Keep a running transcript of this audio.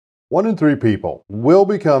1 in 3 people will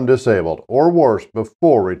become disabled or worse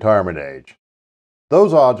before retirement age.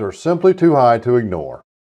 Those odds are simply too high to ignore.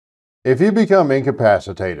 If you become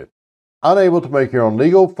incapacitated, unable to make your own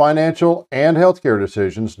legal, financial, and healthcare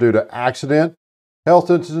decisions due to accident, health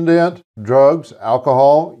incident, drugs,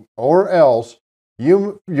 alcohol, or else,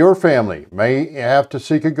 your family may have to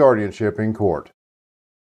seek a guardianship in court.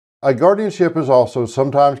 A guardianship is also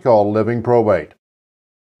sometimes called living probate.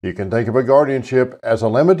 You can think of a guardianship as a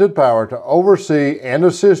limited power to oversee and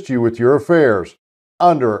assist you with your affairs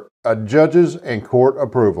under a judge's and court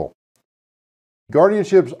approval.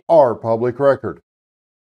 Guardianships are public record.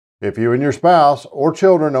 If you and your spouse or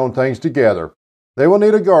children own things together, they will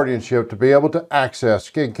need a guardianship to be able to access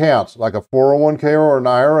accounts like a 401k or an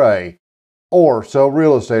IRA, or sell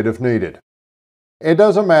real estate if needed. It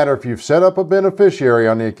doesn't matter if you've set up a beneficiary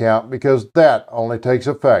on the account because that only takes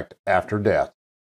effect after death.